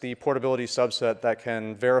tests the portability subset that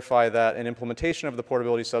can verify that an implementation of the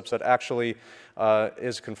portability subset actually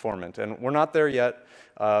is conformant. And we're not there yet,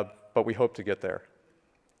 but we hope to get there.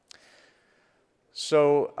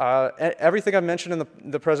 So everything I've mentioned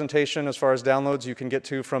in the presentation as far as downloads you can get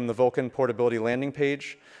to from the Vulkan portability landing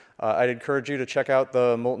page. I'd encourage you to check out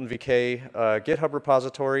the Molten VK GitHub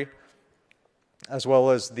repository, as well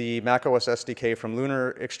as the macOS SDK from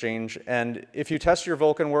Lunar Exchange. And if you test your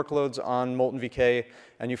Vulkan workloads on Molten VK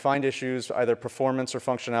and you find issues, either performance or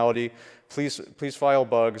functionality, please file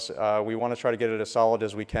bugs. We want to try to get it as solid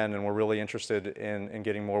as we can, and we're really interested in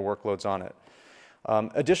getting more workloads on it.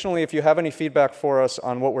 Additionally, if you have any feedback for us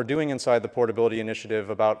on what we're doing inside the portability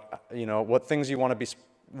initiative about, what things you want to be,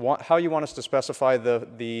 how you want us to specify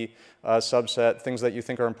the subset, things that you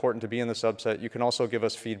think are important to be in the subset, you can also give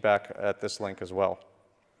us feedback at this link as well.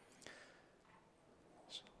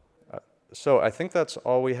 So I think that's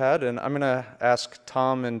all we had, and I'm going to ask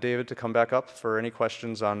Tom and David to come back up for any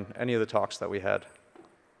questions on any of the talks that we had.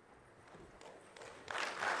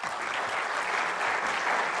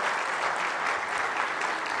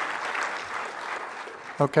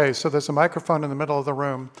 Okay, so there's a microphone in the middle of the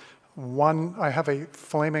room. I have a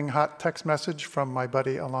flaming hot text message from my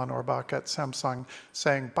buddy Alan Orbach at Samsung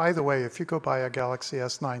saying, by the way, if you go buy a Galaxy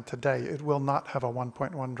S9 today, it will not have a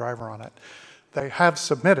 1.1 driver on it. They have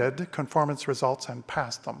submitted conformance results and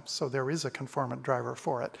passed them, so there is a conformant driver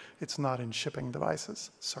for it. It's not in shipping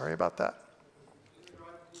devices. Sorry about that.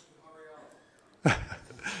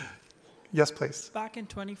 Yes, please. Back in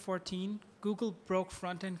 2014, Google broke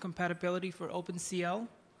front-end compatibility for OpenCL.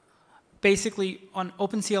 Basically, on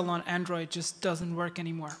OpenCL on Android just doesn't work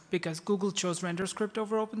anymore because Google chose RenderScript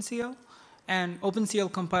over OpenCL, and OpenCL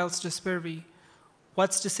compiles to SPIR-V.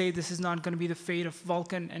 What's to say this is not going to be the fate of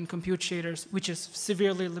Vulkan and compute shaders, which is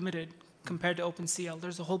severely limited compared to OpenCL?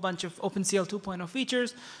 There's a whole bunch of OpenCL 2.0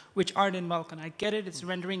 features which aren't in Vulkan. I get it, it's a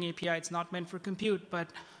rendering API, it's not meant for compute, but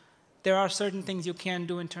there are certain things you can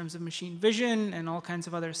do in terms of machine vision and all kinds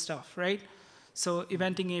of other stuff, right? So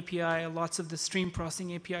eventing API, lots of the stream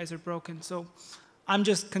processing APIs are broken. So I'm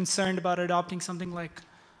just concerned about adopting something like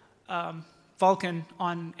Vulkan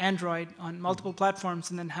on Android on multiple platforms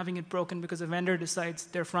and then having it broken because a vendor decides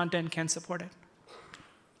their front end can't support it.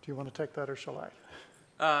 Do you want to take that or shall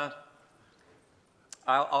I?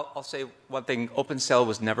 I'll say one thing. OpenCL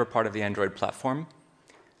was never part of the Android platform.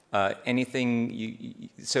 So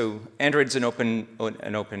Android's an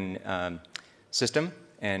open system,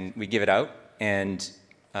 and we give it out, and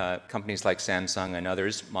companies like Samsung and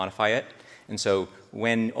others modify it. And so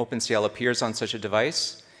when OpenCL appears on such a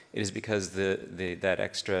device, it is because that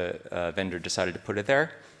extra vendor decided to put it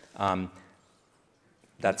there. The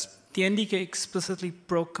NDK explicitly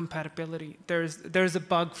broke compatibility. There's a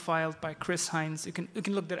bug filed by Chris Hines. You can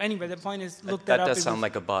look that anyway. The point is, look that up. That does sound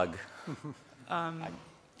like a bug.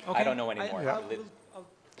 Okay. I don't know anymore.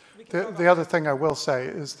 The other thing I will say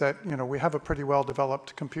is that we have a pretty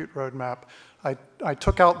well-developed compute roadmap. I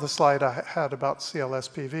took out the slide I had about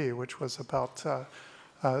CLSPV, which was about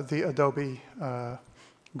the Adobe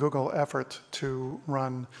Google effort to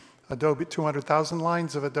run Adobe 200,000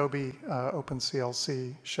 lines of Adobe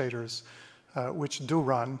OpenCLC shaders, which do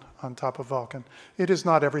run on top of Vulkan. It is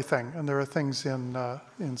not everything, and there are things in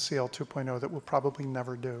CL 2.0 that we'll probably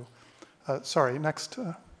never do. Sorry, next.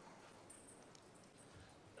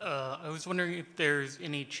 I was wondering if there's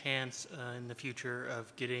any chance in the future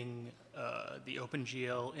of getting the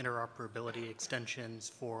OpenGL interoperability extensions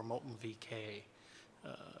for Molten VK,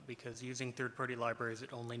 because using third-party libraries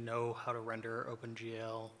that only know how to render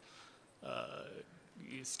OpenGL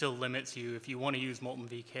it still limits you. If you want to use Molten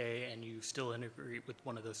VK and you still integrate with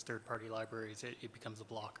one of those third-party libraries, it becomes a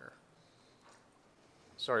blocker.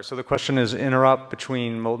 Sorry, so the question is interop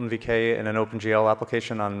between Molten VK and an OpenGL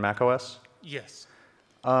application on macOS? Yes.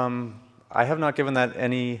 I have not given that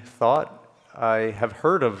any thought. I have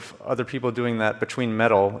heard of other people doing that between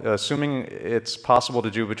Metal. Assuming it's possible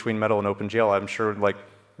to do between Metal and OpenGL, I'm sure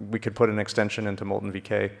we could put an extension into Molten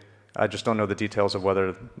VK. I just don't know the details of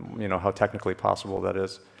whether, how technically possible that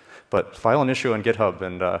is. But file an issue on GitHub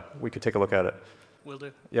and we could take a look at it. Will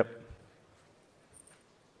do. Yep.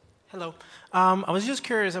 Hello. I was just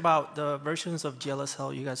curious about the versions of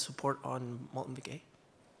GLSL you guys support on Molten VK.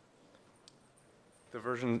 The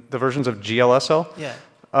versions of GLSL?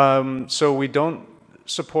 Yeah. So we don't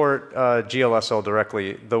support GLSL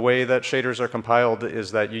directly. The way that shaders are compiled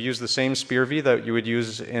is that you use the same SPIR-V that you would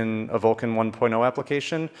use in a Vulkan 1.0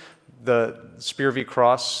 application. The SPIR-V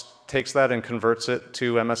cross takes that and converts it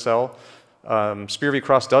to MSL. SPIR-V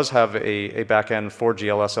cross does have a backend for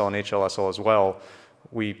GLSL and HLSL as well.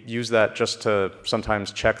 We use that just to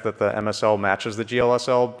sometimes check that the MSL matches the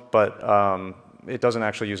GLSL, but it doesn't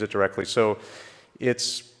actually use it directly. So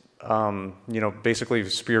it's basically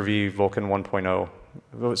SPIR-V Vulkan 1.0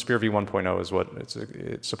 SPIR-V 1.0 is what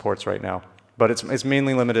it supports right now. But it's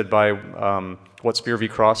mainly limited by what SPIR-V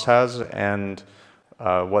cross has and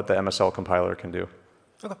what the MSL compiler can do.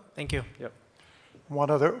 Okay, thank you. Yep.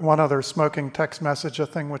 One other smoking text message, a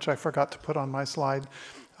thing which I forgot to put on my slide.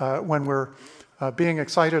 When we're being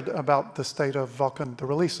excited about the state of Vulkan, the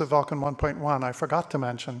release of Vulkan 1.1, I forgot to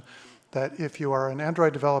mention that if you are an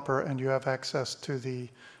Android developer and you have access to the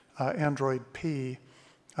Android P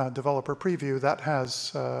developer preview, that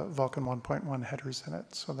has Vulkan 1.1 headers in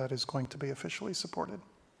it, so that is going to be officially supported.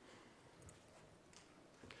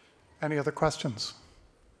 Any other questions?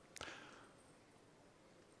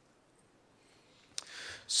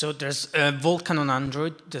 So there's Vulkan on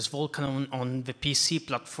Android, there's Vulkan on the PC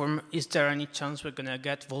platform. Is there any chance we're going to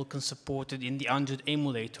get Vulkan supported in the Android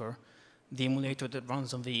emulator, the emulator that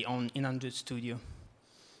runs in Android Studio?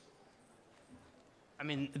 I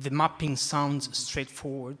mean, the mapping sounds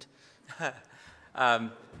straightforward.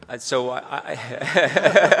 So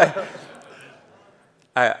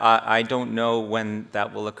I don't know when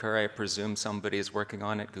that will occur. I presume somebody is working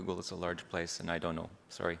on it. Google is a large place, and I don't know.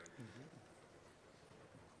 Sorry.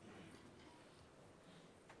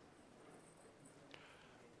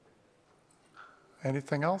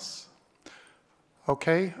 Anything else?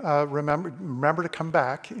 Okay, remember to come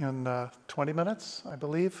back in 20 minutes, I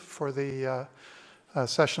believe, for the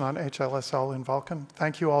session on HLSL in Vulkan.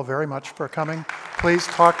 Thank you all very much for coming. Please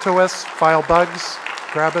talk to us, file bugs,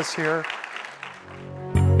 grab us here.